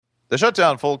The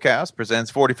Shutdown Fullcast presents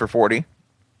 40 for 40.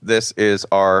 This is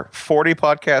our 40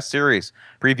 podcast series,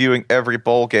 previewing every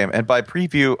bowl game. And by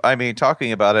preview, I mean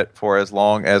talking about it for as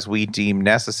long as we deem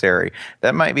necessary.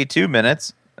 That might be 2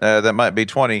 minutes. That might be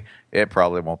 20. It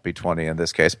probably won't be 20 in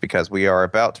this case because we are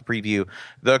about to preview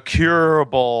the Cure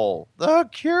Bowl. The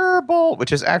Cure Bowl,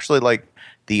 which is actually like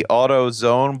the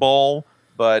AutoZone Bowl,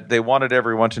 but they wanted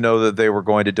everyone to know that they were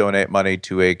going to donate money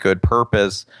to a good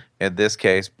purpose. In this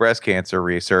case, breast cancer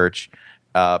research.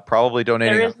 Probably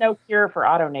donating. There is no cure for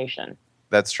AutoNation.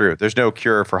 That's true. There's no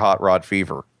cure for hot rod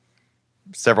fever.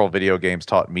 Several video games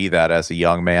taught me that as a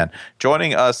young man.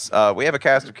 Joining us, we have a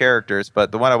cast of characters,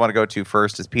 but the one I want to go to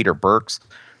first is Peter Burks,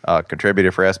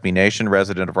 contributor for SB Nation,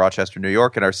 resident of Rochester, New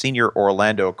York, and our senior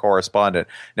Orlando correspondent.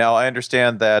 Now, I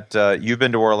understand that you've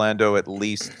been to Orlando at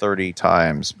least 30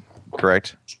 times,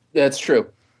 correct? That's true.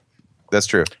 That's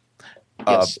true.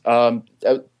 Yes.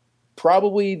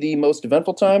 Probably the most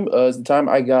eventful time is the time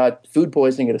I got food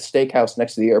poisoning at a steakhouse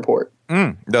next to the airport.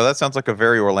 No, that sounds like a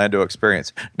very Orlando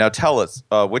experience. Now tell us,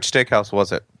 which steakhouse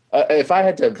was it? If I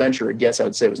had to venture a guess, I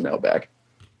would say it was an Outback.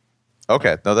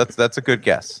 Okay, no, that's a good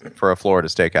guess for a Florida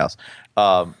steakhouse.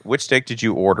 Which steak did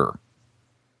you order?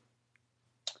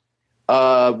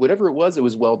 Whatever it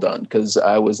was well done because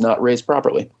I was not raised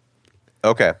properly.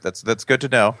 Okay, that's good to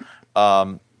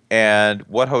know. And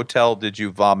what hotel did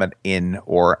you vomit in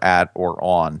or at or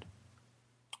on?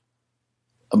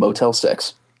 A Motel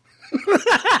 6.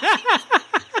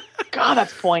 God,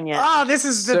 that's poignant. Oh, this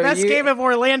is the best game of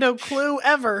Orlando Clue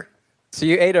ever. So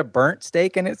you ate a burnt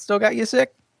steak and it still got you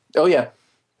sick? Oh, yeah.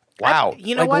 Wow.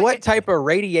 You know what type of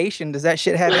radiation does that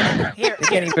shit have in it? You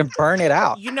can't even burn it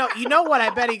out. You know what I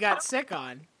bet he got sick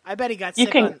on? I bet he got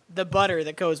sick on the butter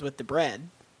that goes with the bread.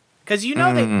 Because you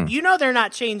know they're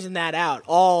not changing that out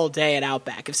all day at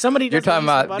Outback. If somebody You're talking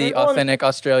about the authentic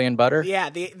Australian butter? Yeah,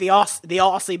 the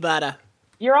Aussie butter.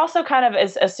 You're also kind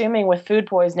of assuming with food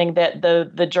poisoning that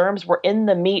the germs were in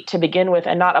the meat to begin with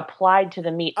and not applied to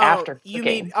the meat after cooking. You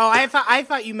mean? Oh, I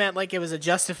thought you meant like it was a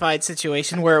justified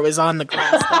situation where it was on the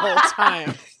glass the whole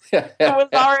time. It was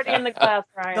already in the glass,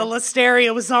 Ryan. The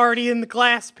listeria was already in the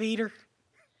glass, Peter.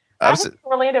 That was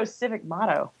Orlando's civic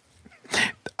motto.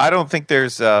 I don't think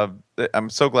there's I'm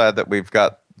so glad that we've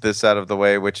got this out of the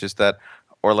way, which is that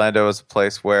Orlando is a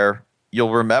place where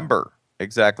you'll remember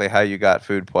exactly how you got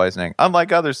food poisoning.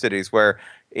 Unlike other cities where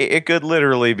it could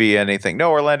literally be anything.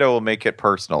 No, Orlando will make it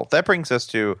personal. That brings us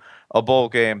to a bowl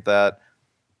game that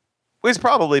is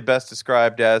probably best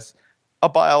described as a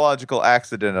biological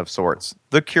accident of sorts.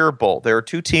 The Cure Bowl. There are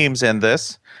two teams in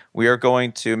this. We are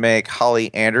going to make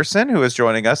Holly Anderson, who is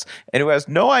joining us, and who has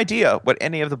no idea what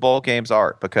any of the bowl games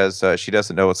are because she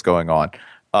doesn't know what's going on.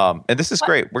 And this is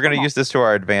great. We're going to use this to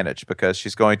our advantage because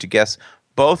she's going to guess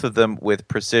both of them with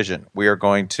precision. We are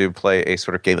going to play a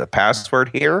sort of game of password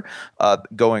here.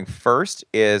 Going first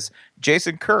is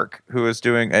Jason Kirk, who is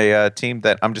doing a team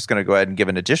that I'm just going to go ahead and give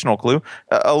an additional clue.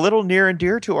 A little near and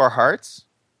dear to our hearts.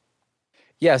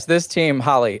 Yes, this team,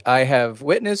 Holly, I have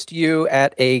witnessed you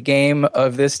at a game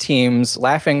of this team's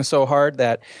laughing so hard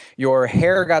that your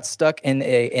hair got stuck in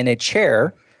a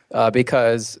chair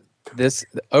because this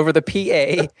over the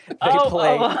PA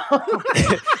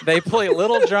they play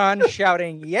Little John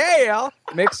shouting "yeah"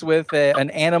 mixed with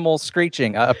an animal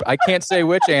screeching. I can't say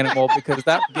which animal because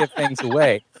that would give things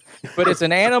away. But it's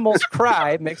an animal's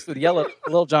cry mixed with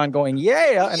Little John going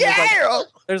 "yeah," and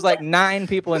there's like 9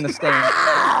 people in the stand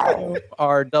who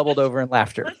are doubled over in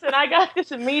laughter. Listen, I got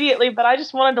this immediately, but I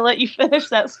just wanted to let you finish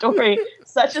that story.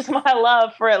 Such is my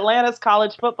love for Atlanta's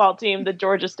college football team, the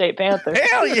Georgia State Panthers.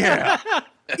 Hell yeah!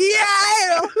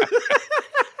 Yeah,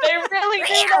 They really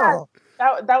do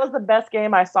that. That was the best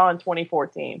game I saw in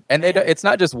 2014. and it's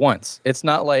not just once. It's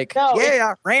not like No,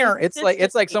 rare.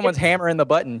 It's like someone's hammering the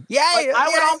button. I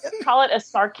would almost call it a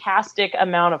sarcastic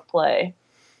amount of play.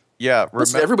 Yeah,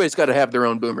 Listen, everybody's got to have their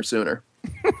own Boomer Sooner.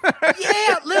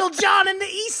 Yeah, Little John and the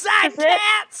East Side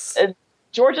That's it. Cats.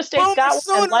 Georgia State's got one,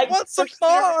 Sooner, and like what's the first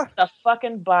year, bar? the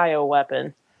fucking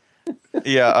bioweapon.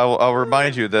 Yeah, I'll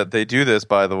remind you that they do this,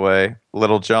 by the way,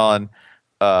 Little John,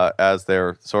 as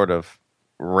their sort of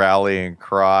rallying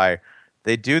cry.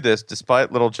 They do this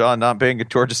despite Little John not being a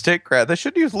Georgia State grad. They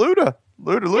should use Luda.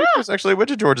 Luda actually went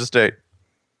to Georgia State.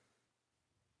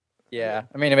 Yeah,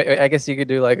 I mean, I guess you could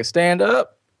do like a stand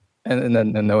up, and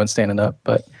then no one's standing up.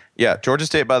 But Yeah, Georgia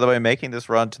State, by the way, making this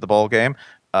run to the bowl game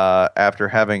after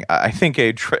having, I think,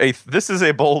 this is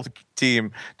a bowl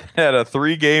team that had a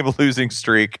 3-game losing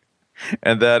streak,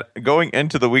 and that going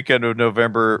into the weekend of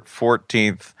November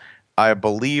 14th, I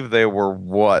believe they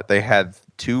were they had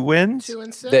 2 wins.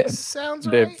 2-6 sounds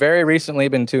right. They've very recently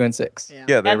been 2-6.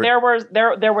 Yeah, and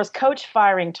there was coach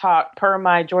firing talk per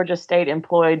my Georgia State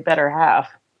employed better half.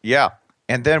 Yeah,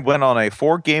 and then went on a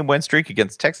 4-game win streak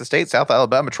against Texas State, South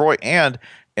Alabama, Troy, and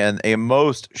a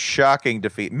most shocking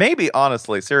defeat. Maybe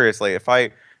honestly, seriously, if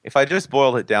I just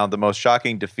boiled it down, the most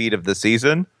shocking defeat of the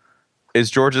season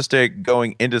is Georgia State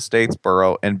going into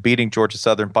Statesboro and beating Georgia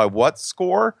Southern by what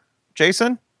score,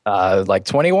 Jason? Like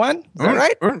 21? Is that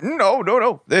right?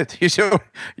 No.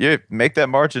 You make that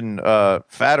margin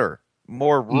fatter,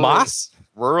 more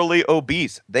rurally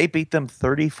obese. They beat them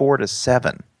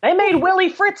 34-7. They made Willie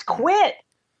Fritz quit.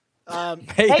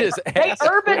 They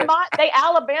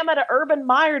Alabama to Urban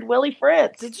Meyered Willie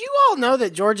Fritz. Did you all know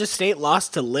that Georgia State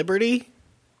lost to Liberty?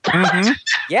 Mm-hmm.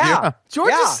 Yeah.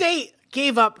 Georgia State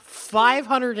gave up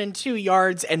 502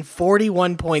 yards and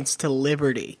 41 points to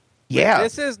Liberty. Yeah.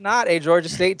 This is not a Georgia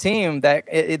State team that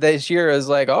this year is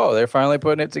like, oh, they're finally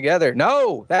putting it together.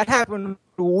 No, that happened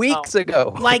weeks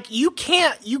ago. Like you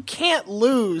can't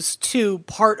lose to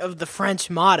part of the French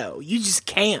motto. You just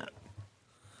can't.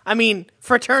 I mean,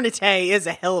 Fraternité is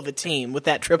a hell of a team with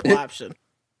that triple option.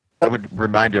 I would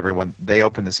remind everyone they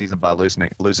opened the season by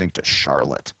losing to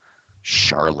Charlotte.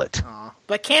 Aw.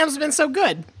 But Cam's been so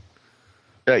good.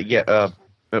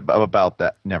 About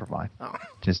that. Never mind. Oh.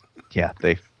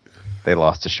 They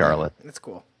lost to Charlotte. That's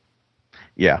cool.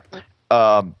 Yeah.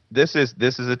 This is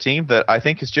a team that I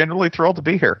think is generally thrilled to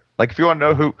be here. Like, if you want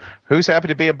to know who's happy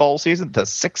to be in bowl season, the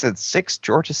 6-6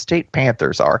 Georgia State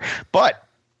Panthers are. But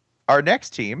our next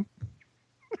team,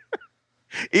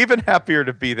 even happier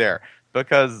to be there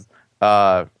because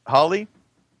Holly,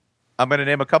 I'm going to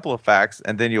name a couple of facts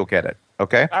and then you'll get it.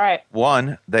 Okay. All right.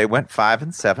 1, they went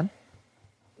 5-7.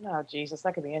 No, Jesus,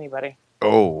 that could be anybody.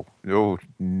 Oh no!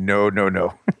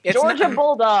 It's Georgia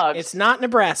Bulldogs. It's not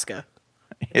Nebraska.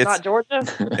 It's not Georgia.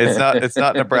 It's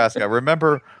not Nebraska.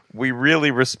 Remember, we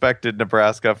really respected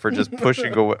Nebraska for just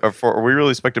pushing away. We really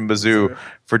respected Mizzou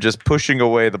for just pushing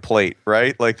away the plate,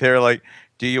 right? Like they're like,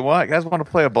 "Do you guys want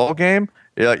to play a bowl game?"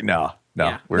 You're like, "No."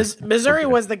 Yeah. Missouri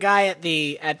was the guy at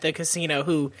the casino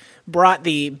who brought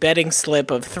the betting slip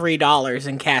of $3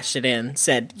 and cashed it in.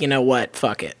 Said, "You know what?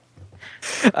 Fuck it."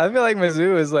 I feel like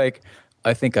Mizzou is like,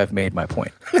 I think I've made my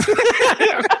point.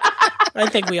 I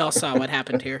think we all saw what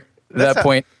happened here. That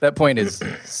point is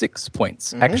 6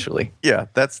 points, actually. Yeah,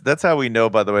 that's how we know,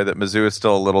 by the way, that Mizzou is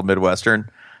still a little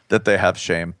Midwestern, that they have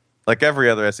shame. Like every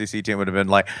other SEC team would have been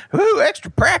like, "Ooh,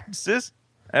 extra practices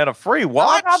and a free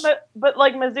watch." Oh my God, but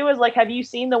like Mizzou is like, have you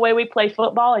seen the way we play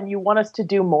football and you want us to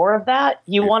do more of that?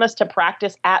 You want us to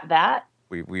practice at that?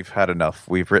 We've had enough.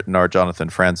 We've written our Jonathan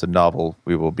Franzen novel.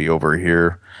 We will be over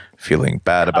here feeling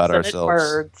bad about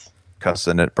ourselves.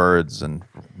 Cussing at birds and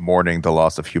mourning the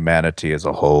loss of humanity as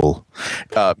a whole.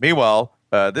 Meanwhile,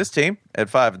 this team at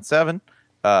 5-7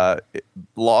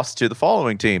 lost to the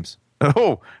following teams.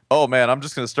 Oh man, I'm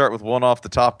just going to start with one off the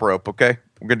top rope. Okay,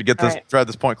 I'm going to drive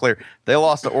this point clear. They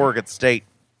lost to Oregon State.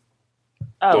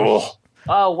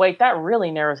 Oh wait, that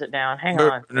really narrows it down. Hang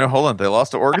on. No, hold on. They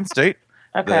lost to Oregon State.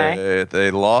 Okay. They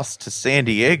lost to San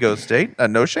Diego State.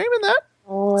 No shame in that.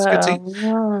 It's a good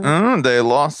team. They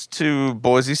lost to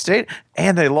Boise State,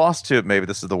 and they lost to, maybe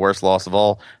this is the worst loss of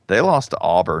all, they lost to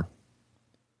Auburn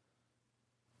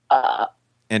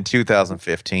in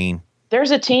 2015.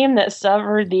 There's a team that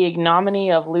suffered the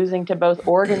ignominy of losing to both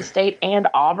Oregon State and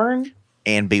Auburn.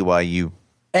 And BYU.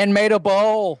 And made a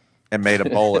bowl. At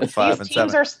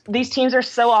 5-7. These teams are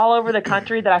so all over the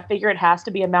country that I figure it has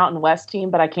to be a Mountain West team,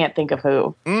 but I can't think of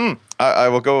who. I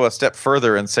will go a step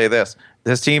further and say this.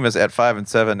 This team is at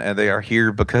 5-7, and they are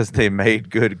here because they made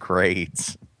good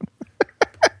grades.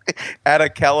 At a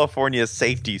California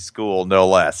safety school, no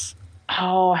less.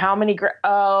 Oh, how many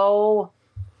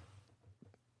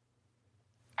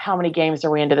games are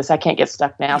we into this? I can't get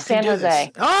stuck now. San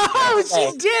Jose. Oh,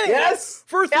 she did it! Yes!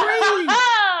 For 3!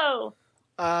 Oh!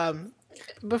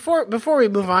 Before we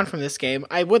move on from this game,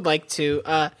 I would like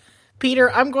to,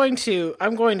 Peter, I'm going to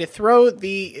throw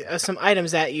some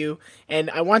items at you, and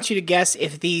I want you to guess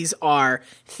if these are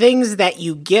things that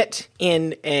you get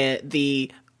in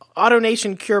the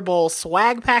AutoNation Cure Bowl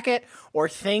swag packet, or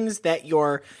things that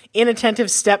your inattentive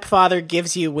stepfather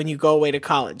gives you when you go away to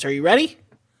college. Are you ready?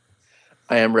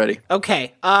 I am ready.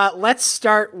 Okay, let's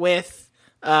start with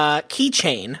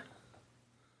keychain.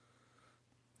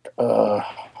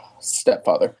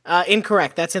 Stepfather.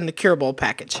 Incorrect. That's in the Cure Bowl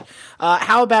package.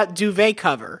 How about duvet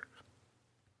cover?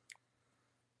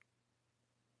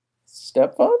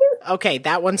 Stepfather? Okay,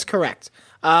 that one's correct.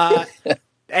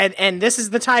 And this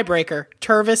is the tiebreaker.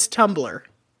 Tervis tumbler.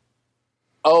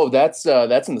 Oh, that's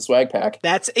in the swag pack.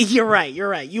 You're right.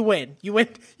 You win. You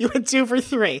went 2 for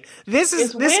 3.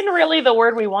 Is win really the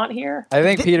word we want here? I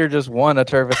think Peter just won a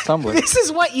Tervis tumbler. This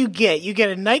is what you get. You get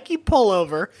a Nike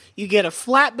pullover, you get a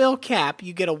flat bill cap,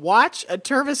 you get a watch, a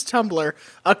Tervis tumbler,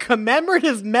 a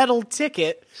commemorative metal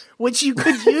ticket, which you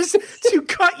could use to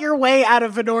cut your way out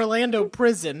of an Orlando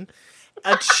prison,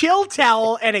 a chill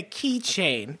towel, and a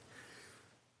keychain.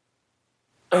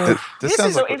 This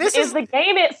sounds like Is the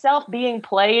game itself being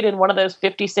played in one of those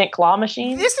 50-cent claw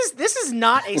machines? This is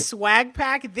not a swag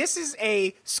pack. This is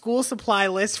a school supply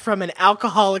list from an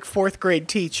alcoholic 4th grade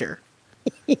teacher.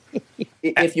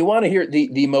 If you want to hear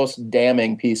the most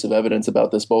damning piece of evidence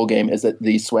about this bowl game is that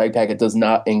the swag packet does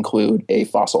not include a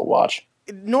Fossil watch.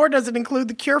 Nor does it include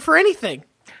the cure for anything.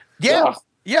 yeah.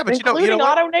 Yeah, but including you know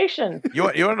what? Auto Nation. You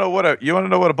want to know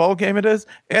what a bowl game it is?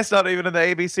 It's not even in the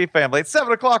ABC family. It's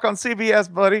 7:00 on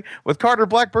CBS, buddy, with Carter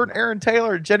Blackburn, Aaron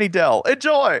Taylor, and Jenny Dell.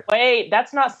 Enjoy. Wait,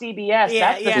 that's not CBS.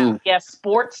 That's the CBS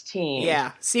Sports Team.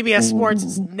 Yeah, CBS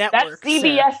Sports Network. That's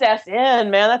CBSSN,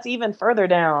 man. That's even further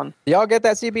down. Y'all get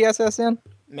that CBSSN?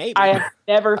 Maybe. I have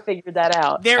never figured that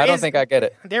out. I don't think I get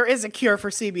it. There is a cure for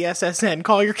CBSSN.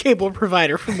 Call your cable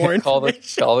provider for more information.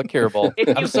 Call the cure bowl.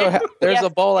 I'm so there's a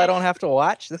bowl I don't have to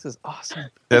watch. This is awesome.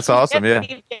 That's awesome, yeah.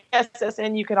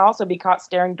 CBSSN, you can also be caught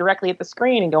staring directly at the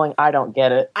screen and going, "I don't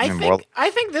get it." I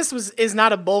think this is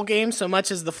not a bowl game so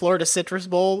much as the Florida Citrus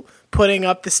Bowl, putting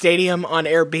up the stadium on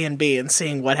Airbnb and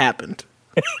seeing what happened.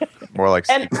 More like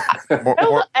and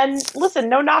listen,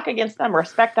 no knock against them.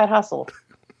 Respect that hustle.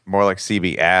 more like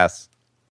CB ass.